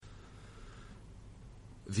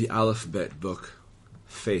The Aleph-Bet book.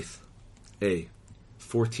 Faith. A.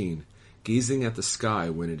 14. Gazing at the sky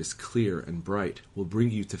when it is clear and bright will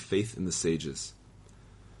bring you to faith in the sages.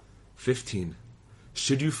 15.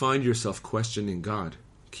 Should you find yourself questioning God,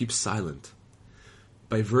 keep silent.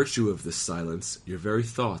 By virtue of this silence, your very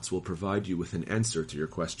thoughts will provide you with an answer to your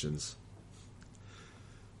questions.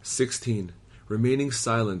 16. Remaining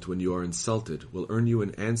silent when you are insulted will earn you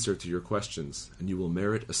an answer to your questions, and you will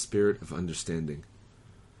merit a spirit of understanding.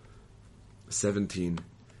 17.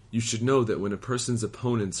 You should know that when a person's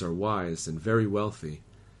opponents are wise and very wealthy,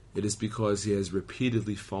 it is because he has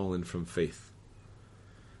repeatedly fallen from faith.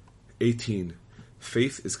 18.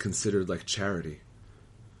 Faith is considered like charity.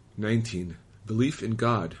 19. Belief in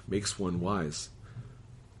God makes one wise.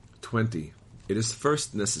 20. It is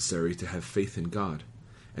first necessary to have faith in God,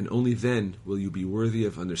 and only then will you be worthy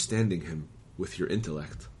of understanding Him with your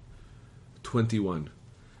intellect. 21.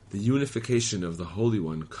 The unification of the Holy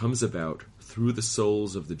One comes about through the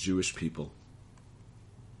souls of the Jewish people.